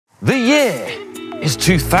The year is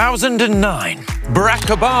 2009.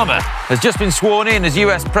 Barack Obama has just been sworn in as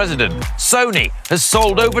US President. Sony has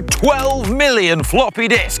sold over 12 million floppy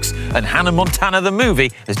disks. And Hannah Montana the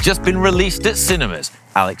movie has just been released at cinemas,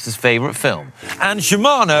 Alex's favourite film. And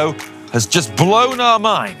Shimano has just blown our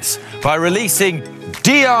minds by releasing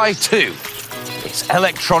Di2, its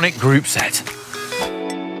electronic group set.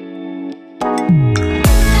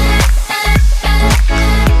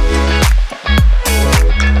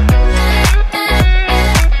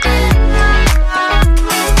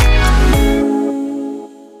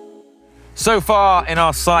 So far in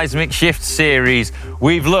our Seismic Shifts series,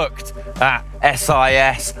 we've looked at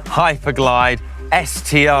SIS, Hyperglide,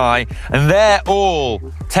 STI, and they're all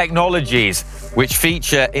technologies which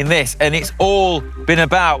feature in this, and it's all been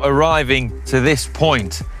about arriving to this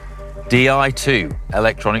point, Di2,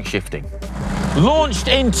 electronic shifting. Launched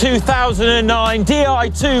in 2009,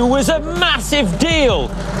 Di2 was a massive deal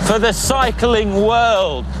for the cycling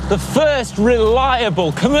world. The first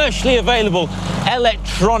reliable, commercially available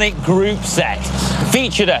electronic group set.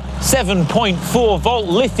 Featured a 7.4-volt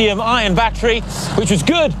lithium-ion battery, which was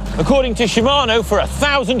good, according to Shimano, for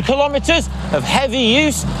 1,000 kilometers of heavy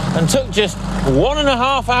use and took just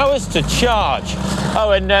 1.5 hours to charge.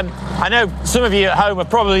 Oh, and I know some of you at home are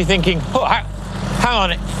probably thinking, oh,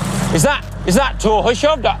 hang on, is that Tor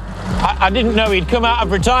Hushovd? I didn't know he'd come out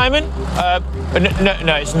of retirement.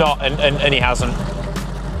 No, it's not, and he hasn't.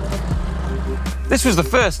 This was the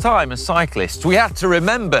first time as cyclists we had to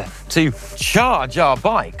remember to charge our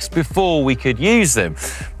bikes before we could use them.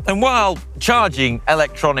 And while charging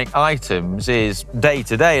electronic items is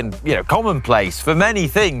day-to-day and commonplace for many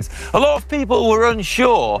things, a lot of people were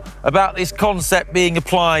unsure about this concept being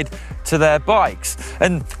applied to their bikes.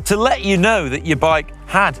 And to let you know that your bike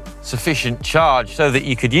had sufficient charge so that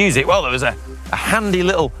you could use it, well, there was a handy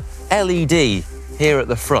little LED here at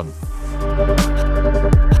the front.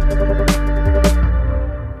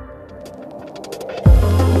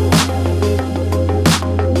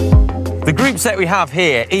 The group set we have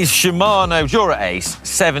here is Shimano Dura-ace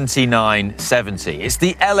 7970. It's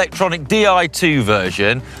the electronic Di2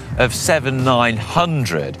 version of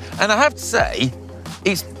 7900. And I have to say,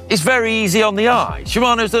 it's very easy on the eye.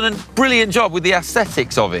 Shimano's done a brilliant job with the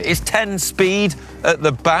aesthetics of it. It's 10-speed at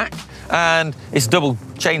the back, and it's double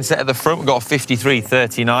chain set at the front. We've got a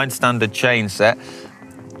 5339 standard chain set.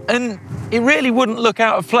 And it really wouldn't look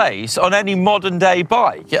out of place on any modern-day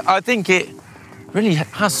bike. I think it really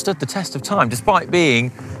has stood the test of time, despite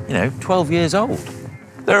being, 12 years old.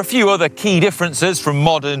 There are a few other key differences from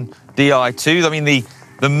modern Di2. I mean,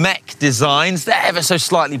 the mech designs, they're ever so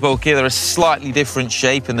slightly bulkier. They're a slightly different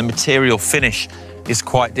shape, and the material finish is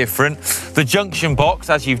quite different. The junction box,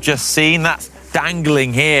 as you've just seen, that's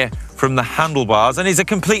dangling here from the handlebars and is a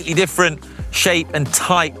completely different shape and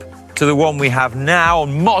type to the one we have now.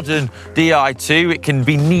 On modern Di2, it can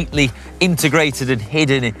be neatly integrated and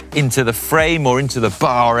hidden into the frame or into the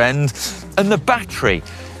bar end. And the battery,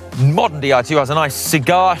 modern Di2 has a nice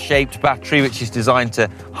cigar-shaped battery which is designed to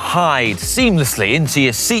hide seamlessly into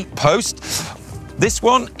your seat post. This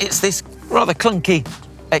one, it's this rather clunky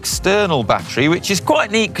external battery, which is quite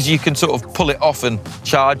neat because you can sort of pull it off and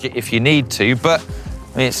charge it if you need to, but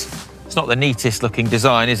it's not the neatest looking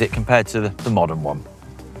design, is it, compared to the modern one.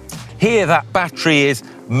 Here, that battery is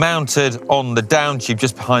mounted on the down tube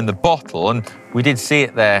just behind the bottle, and we did see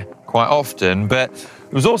it there quite often, but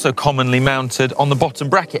it was also commonly mounted on the bottom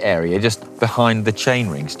bracket area, just behind the chain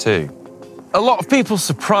rings too. A lot of people's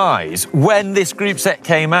surprise when this group set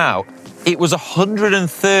came out, it was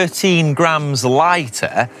 113 grams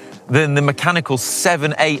lighter than the mechanical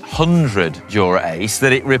 7800 Dura-ace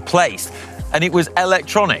that it replaced, and it was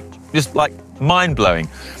electronic, just like mind-blowing.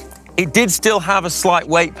 It did still have a slight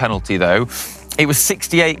weight penalty though. It was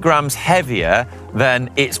 68 grams heavier than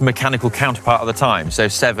its mechanical counterpart at the time, so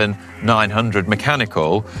 7900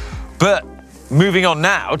 mechanical. But moving on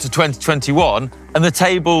now to 2021, and the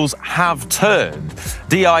tables have turned.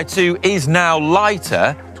 Di2 is now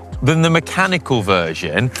lighter than the mechanical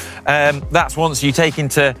version. That's once you take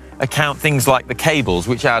into account things like the cables,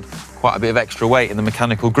 which add quite a bit of extra weight in the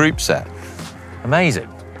mechanical group set. Amazing.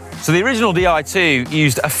 So the original Di2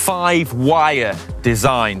 used a 5-wire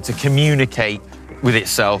design to communicate with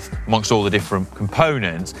itself amongst all the different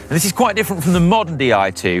components. And this is quite different from the modern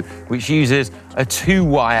Di2, which uses a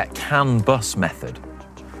 2-wire CAN bus method.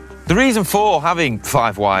 The reason for having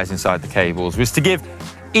 5 wires inside the cables was to give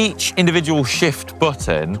each individual shift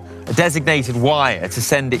button a designated wire to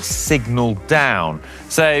send its signal down.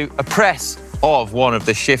 So a press of one of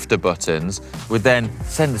the shifter buttons would then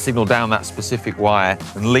send the signal down that specific wire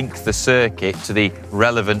and link the circuit to the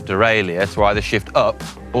relevant derailleur to either shift up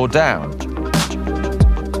or down.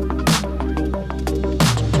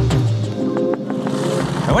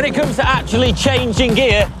 And when it comes to actually changing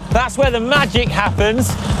gear, that's where the magic happens.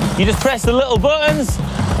 You just press the little buttons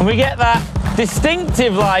and we get that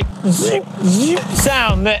distinctive like zoop, zoop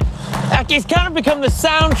sound that it's kind of become the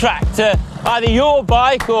soundtrack to either your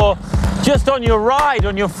bike or just on your ride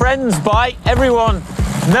on your friend's bike. Everyone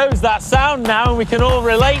knows that sound now and we can all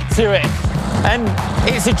relate to it. And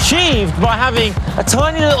it's achieved by having a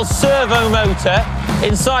tiny little servo motor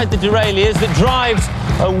inside the derailleurs that drives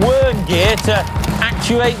a worm gear to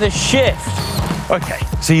actuate the shift. Okay,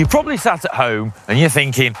 so you probably sat at home and you're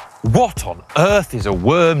thinking, what on earth is a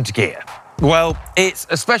wormed gear? Well, it's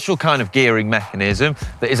a special kind of gearing mechanism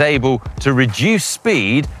that is able to reduce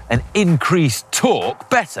speed and increase torque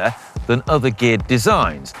better than other geared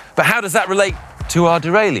designs. But how does that relate to our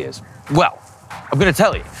derailleurs? Well, I'm going to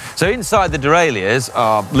tell you. So inside the derailleurs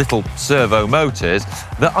are little servo motors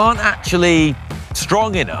that aren't actually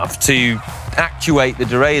strong enough to actuate the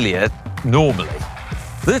derailleur normally.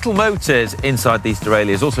 The little motors inside these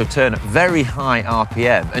derailleurs also turn at very high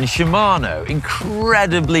RPM, and Shimano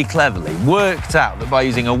incredibly cleverly worked out that by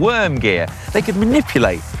using a worm gear, they could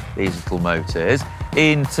manipulate these little motors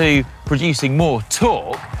into producing more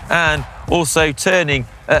torque and also turning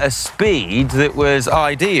at a speed that was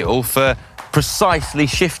ideal for precisely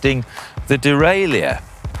shifting the derailleur.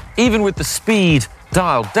 Even with the speed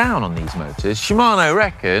dialed down on these motors, Shimano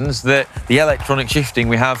reckons that the electronic shifting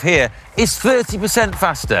we have here is 30%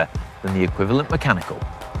 faster than the equivalent mechanical.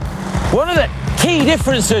 One of the key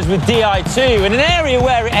differences with Di2, and an area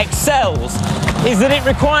where it excels, is that it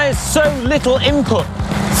requires so little input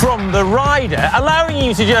from the rider, allowing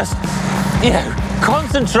you to just,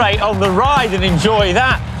 concentrate on the ride and enjoy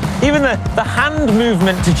that. Even the hand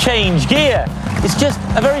movement to change gear is just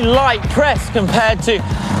a very light press compared to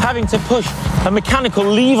having to push a mechanical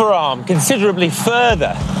lever arm considerably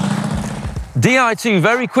further. Di2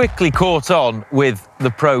 very quickly caught on with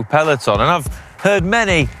the pro peloton, and I've heard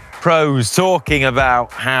many pros talking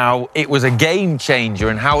about how it was a game changer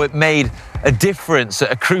and how it made a difference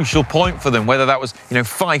at a crucial point for them, whether that was,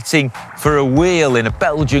 fighting for a wheel in a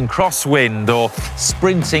Belgian crosswind or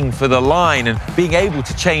sprinting for the line, and being able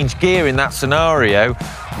to change gear in that scenario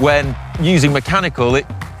when using mechanical, it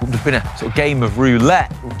would have been a sort of game of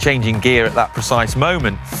roulette, changing gear at that precise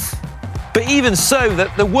moment. But even so,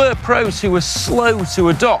 that there were pros who were slow to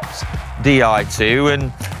adopt Di2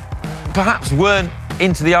 and perhaps weren't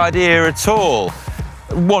into the idea at all.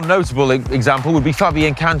 One notable example would be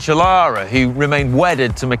Fabian Cancellara, who remained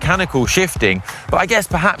wedded to mechanical shifting. But I guess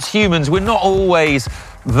perhaps humans, we're not always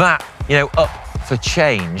that, up for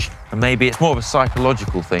change, and maybe it's more of a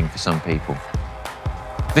psychological thing for some people.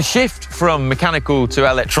 The shift from mechanical to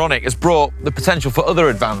electronic has brought the potential for other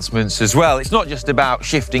advancements as well. It's not just about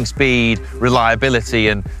shifting speed, reliability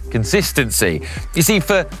and consistency. You see,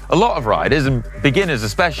 for a lot of riders, and beginners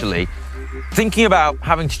especially, thinking about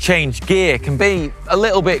having to change gear can be a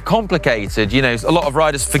little bit complicated. A lot of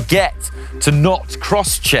riders forget to not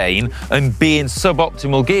cross-chain and be in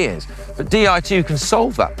suboptimal gears. But Di2 can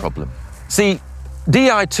solve that problem. See,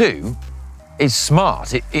 Di2 is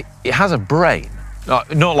smart. It has a brain.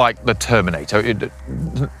 Not like the Terminator,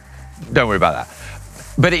 don't worry about that.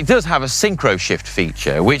 But it does have a synchro shift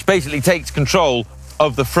feature, which basically takes control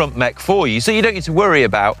of the front mech for you, so you don't need to worry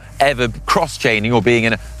about ever cross-chaining or being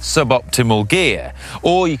in a suboptimal gear.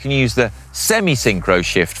 Or you can use the semi-synchro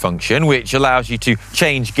shift function, which allows you to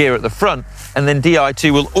change gear at the front, and then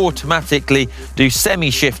Di2 will automatically do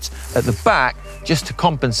semi-shifts at the back just to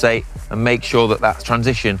compensate and make sure that that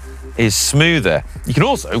transition is smoother. You can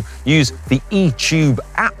also use the eTube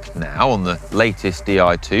app now on the latest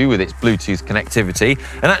Di2 with its Bluetooth connectivity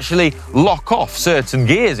and actually lock off certain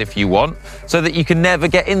gears if you want, so that you can never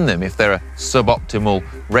get in them if they're a suboptimal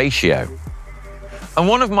ratio. And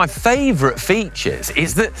one of my favourite features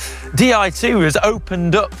is that Di2 has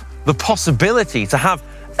opened up the possibility to have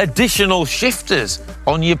additional shifters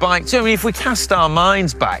on your bike too. I mean, if we cast our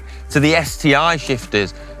minds back to the STI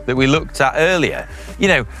shifters that we looked at earlier,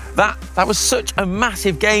 that was such a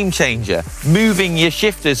massive game changer, moving your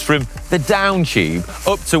shifters from the down tube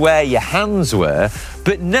up to where your hands were.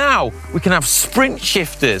 But now we can have sprint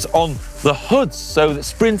shifters on the hoods so that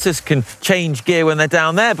sprinters can change gear when they're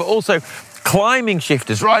down there, but also climbing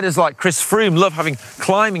shifters. Riders like Chris Froome love having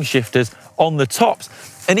climbing shifters on the tops.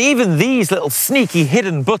 And even these little sneaky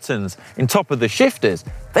hidden buttons in top of the shifters,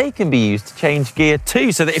 they can be used to change gear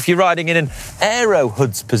too, so that if you're riding in an aero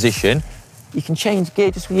hoods position, you can change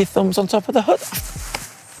gear just with your thumbs on top of the hood.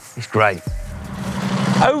 It's great.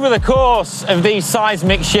 Over the course of these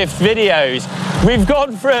seismic shift videos, we've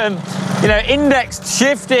gone from, you know, indexed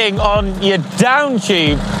shifting on your down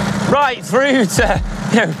tube right through to,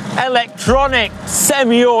 you know, electronic,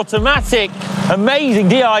 semi-automatic, amazing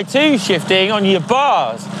Di2 shifting on your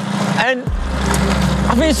bars. And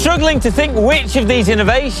I've been struggling to think which of these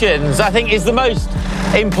innovations I think is the most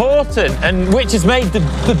important and which has made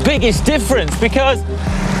the biggest difference, because,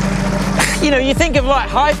 you know, you think of like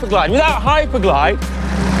Hyperglide. Without Hyperglide,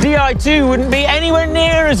 Di2 wouldn't be anywhere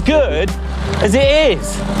near as good as it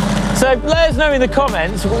is. So let us know in the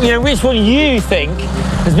comments, you know, which one you think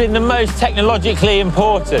has been the most technologically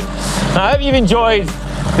important. Now, I hope you've enjoyed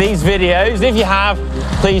these videos. And if you have,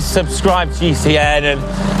 please subscribe to GCN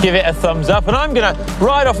and give it a thumbs up. And I'm gonna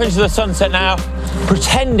ride off into the sunset now,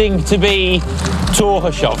 pretending to be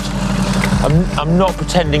Torhashoft. I'm not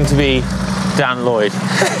pretending to be Dan Lloyd.